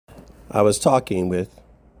I was talking with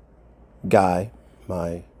Guy,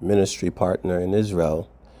 my ministry partner in Israel.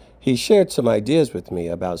 He shared some ideas with me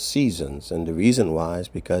about seasons, and the reason why is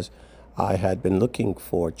because I had been looking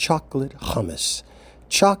for chocolate hummus.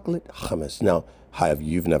 Chocolate hummus. Now,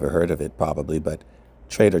 you've never heard of it probably, but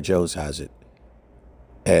Trader Joe's has it.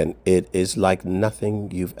 And it is like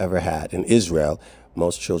nothing you've ever had. In Israel,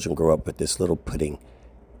 most children grow up with this little pudding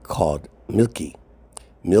called milky.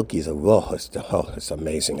 Milky is it's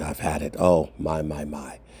amazing. I've had it. Oh, my, my,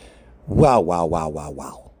 my. Wow, wow, wow, wow,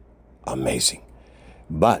 wow. Amazing.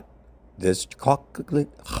 But this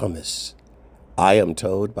chocolate hummus, I am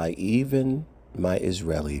told by even my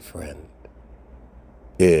Israeli friend,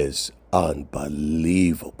 is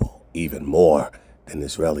unbelievable. Even more than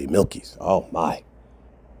Israeli milkies. Oh, my.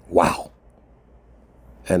 Wow.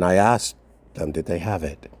 And I asked them, did they have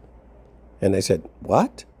it? And they said,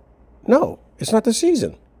 what? No, it's not the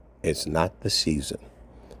season. It's not the season.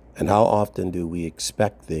 And how often do we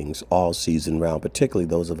expect things all season round, particularly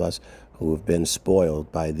those of us who have been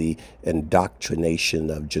spoiled by the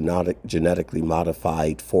indoctrination of genetically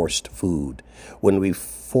modified forced food? When we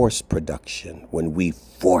force production, when we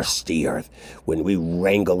force the earth, when we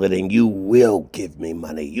wrangle it, and you will give me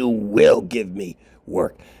money, you will give me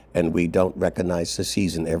work, and we don't recognize the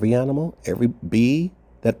season. Every animal, every bee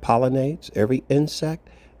that pollinates, every insect,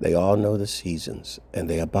 they all know the seasons, and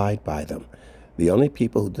they abide by them. The only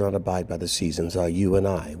people who do not abide by the seasons are you and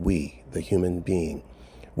I, we, the human being.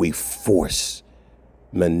 We force,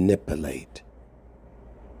 manipulate,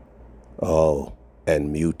 and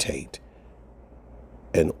mutate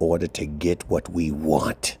in order to get what we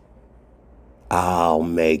want. I'll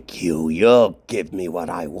make you. You'll give me what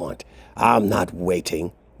I want. I'm not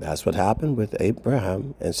waiting. That's what happened with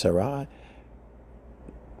Abraham and Sarai.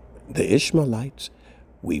 The Ishmaelites,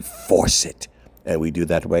 we force it. And we do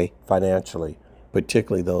that way financially,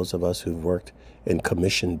 particularly those of us who've worked in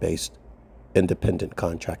commission-based independent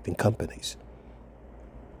contracting companies.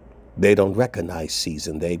 They don't recognize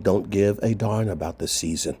season. They don't give a darn about the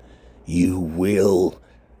season. You will,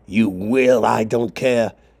 I don't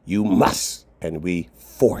care. You must. And we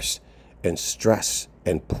force and stress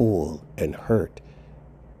and pull and hurt,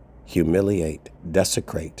 humiliate,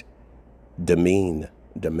 desecrate, demean,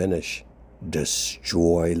 diminish,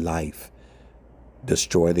 destroy life,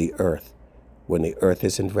 destroy the earth when the earth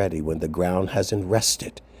isn't ready, when the ground hasn't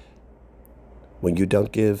rested, when you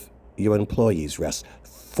don't give your employees rest,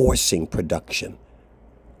 forcing production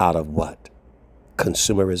out of what?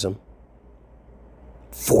 Consumerism,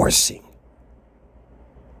 forcing.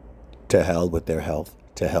 To hell with their health,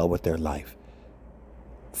 to hell with their life,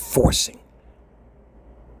 forcing.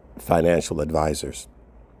 Financial advisors,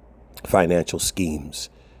 financial schemes,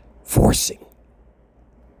 forcing.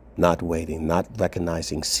 Not waiting, not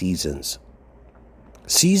recognizing seasons.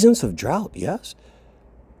 Seasons of drought, yes.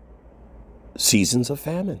 Seasons of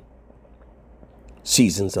famine.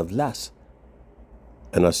 Seasons of less.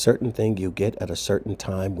 And a certain thing you get at a certain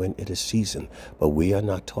time when it is season. But we are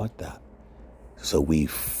not taught that. So we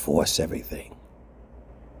force everything.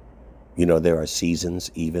 You know, there are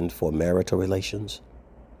seasons even for marital relations.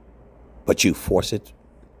 But you force it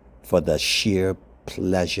for the sheer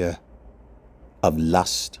pleasure of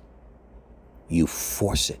lust. You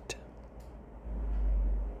force it.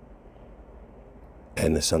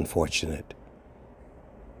 And it's unfortunate.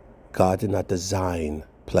 God did not design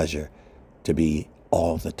pleasure to be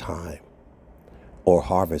all the time, or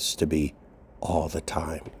harvest to be all the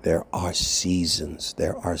time. There are seasons,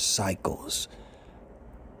 there are cycles.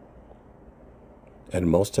 And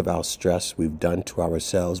most of our stress we've done to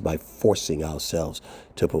ourselves by forcing ourselves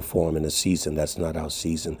to perform in a season that's not our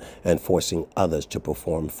season, and forcing others to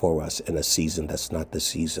perform for us in a season that's not the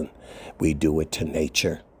season. We do it to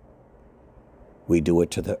nature. We do it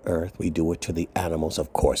to the earth. We do it to the animals.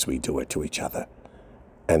 Of course, we do it to each other.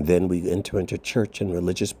 And then we enter into church and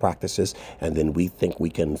religious practices, and then we think we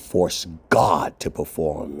can force God to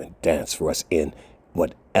perform and dance for us in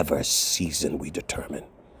whatever season we determine.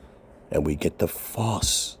 And we get the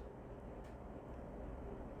false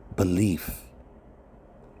belief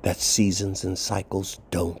that seasons and cycles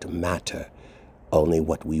don't matter, only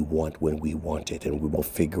what we want when we want it, and we will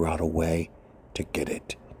figure out a way to get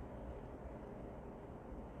it.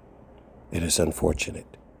 It is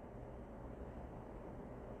unfortunate.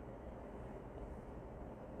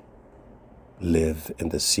 Live in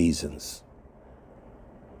the seasons.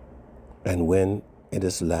 And when it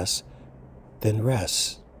is less, then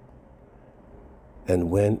rest. And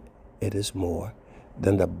when it is more,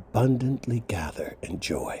 then abundantly gather in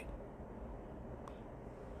joy.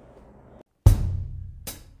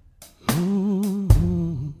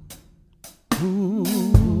 Mm-hmm.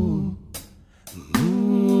 Mm-hmm.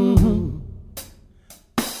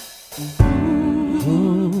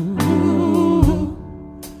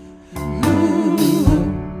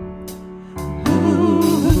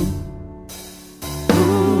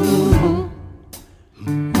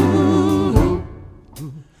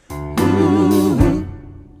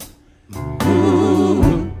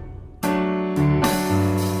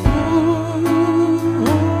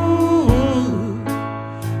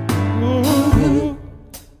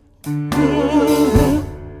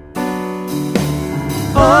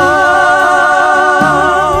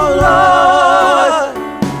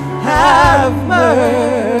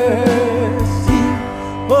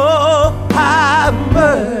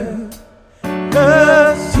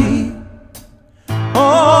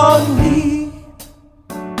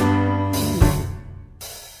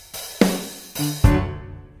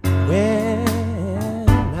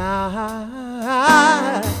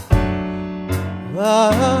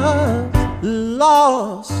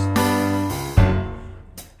 lost,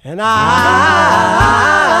 and I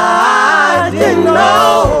didn't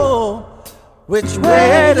know which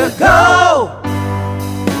way to go.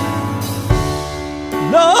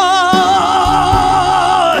 Lord,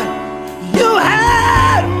 you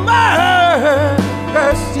had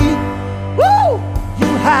mercy. Woo! You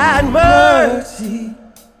had mercy,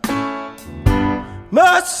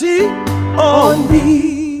 mercy on me.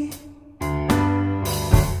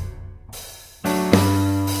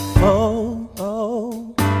 Oh,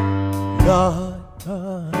 oh, Lord,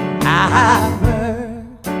 have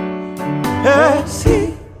mercy,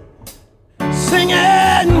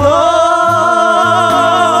 singing, Lord,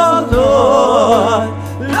 Lord,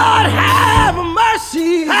 Lord, have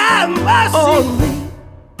mercy on me.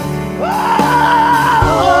 Oh,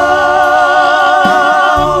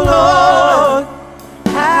 Lord,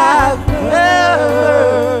 have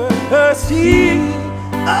mercy.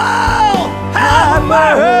 Oh, have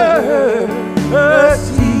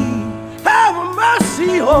mercy, have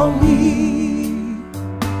mercy on me.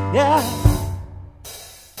 Yeah.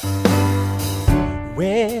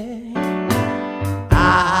 When I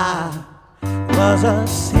was a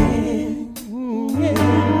sinner, when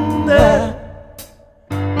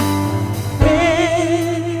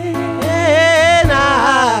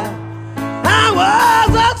I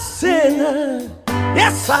was a sinner,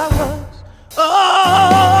 yes I was.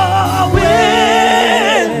 Oh,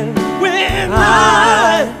 when I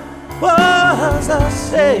was a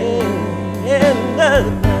sinner,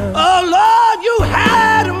 oh Lord, you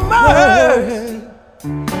had mercy.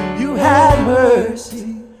 You had mercy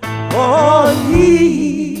on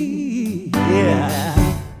me.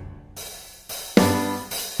 Yeah.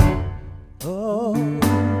 Oh,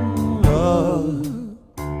 Lord,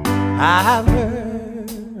 have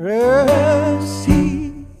mercy.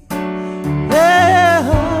 Yeah.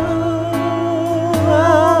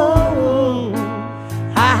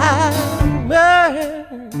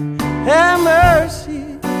 Have mercy,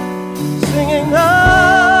 singing, oh,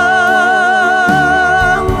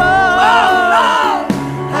 Lord,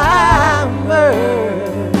 have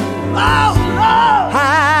mercy, oh, Lord,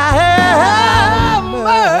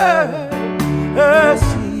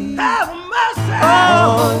 have mercy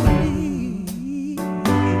on me.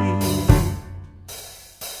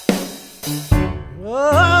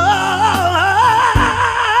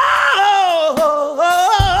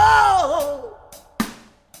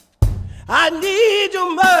 I need your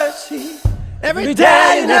mercy every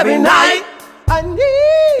day and every night. I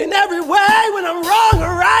need in every way when I'm wrong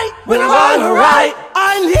or right. When I'm wrong or right,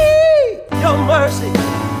 I need your mercy.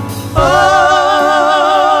 Oh,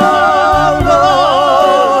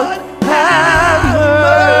 Lord, have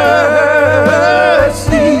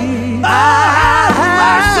mercy. Have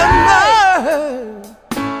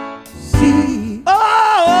mercy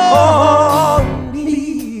on me.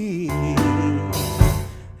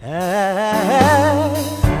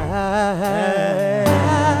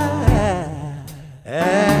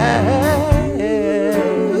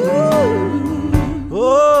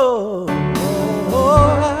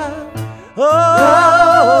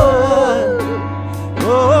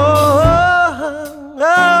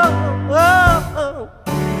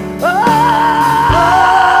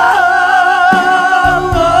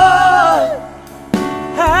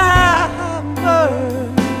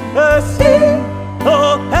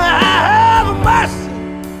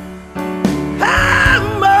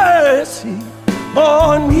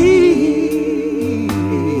 On me,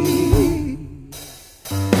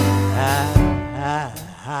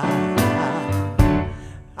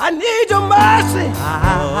 I need your mercy.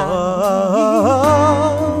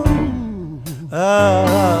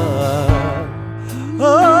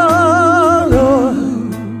 Oh,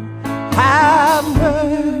 Lord, have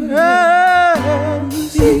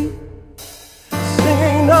mercy.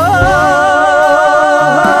 Sing, oh,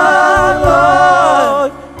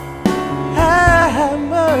 Lord, have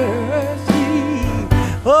mercy.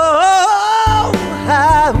 Oh,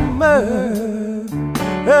 have mercy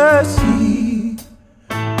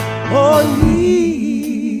on me.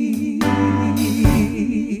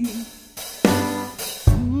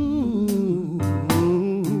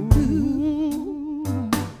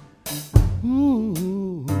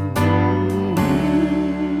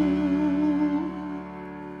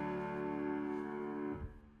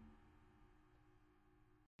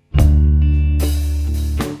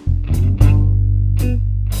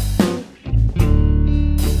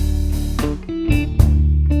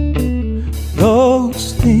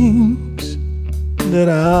 Those things that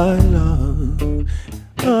I love,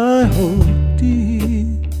 I hold dear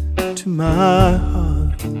to my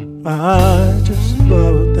heart. I just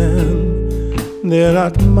borrowed them they're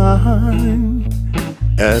not mine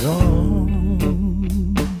at all.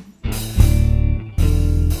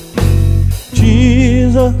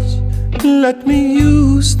 Jesus, let me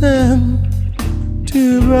use them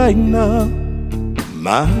to brighten up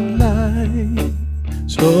my life.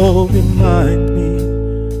 So remind me,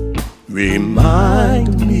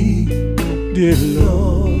 dear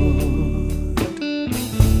Lord.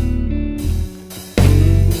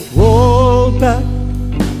 Roll back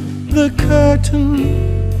the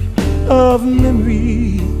curtain of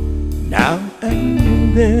memory now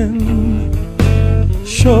and then.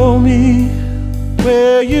 Show me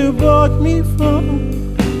where you brought me from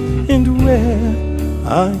and where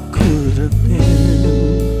I could have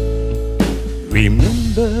been.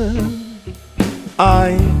 Remember,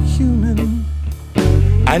 I'm human,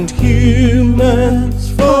 and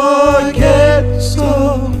humans forget,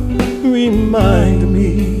 so remind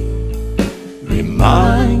me,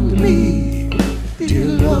 dear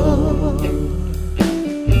Lord.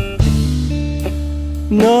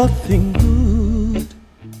 Nothing good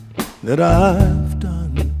that I've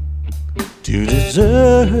done to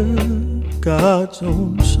deserve God's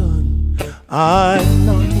own Son. I'm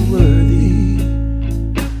not worthy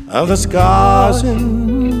of the scars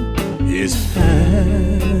in His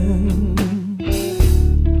hand,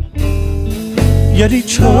 yet He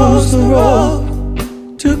chose the road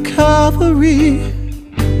to Calvary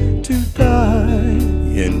to die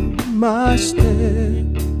in my stead.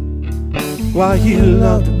 Why He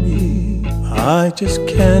loved me, I just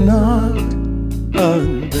cannot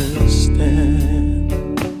understand.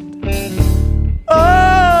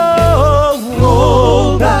 Oh,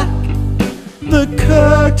 roll back the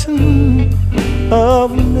curtain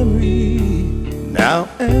of memory now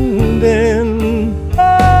and then.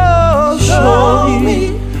 Oh, show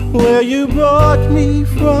me where you brought me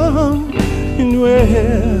from and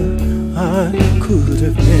where I could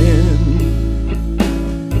have been.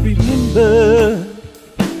 Remember,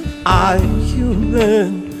 I'm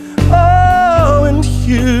human, oh, and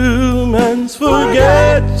humans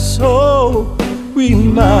forget, so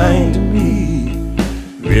remind me,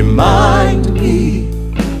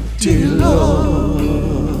 dear Lord.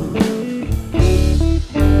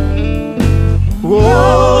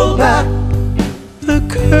 Roll back the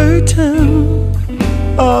curtain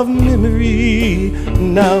of memory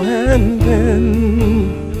now and then.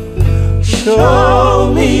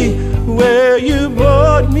 Show me where you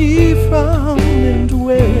brought me from and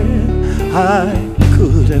where I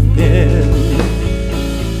could have been.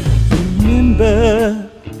 Remember,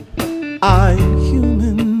 I'm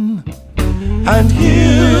human, and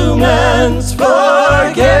humans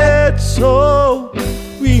forget, so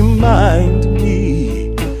remind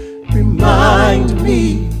me,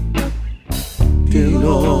 dear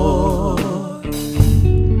Lord.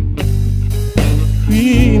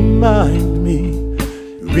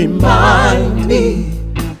 Remind me,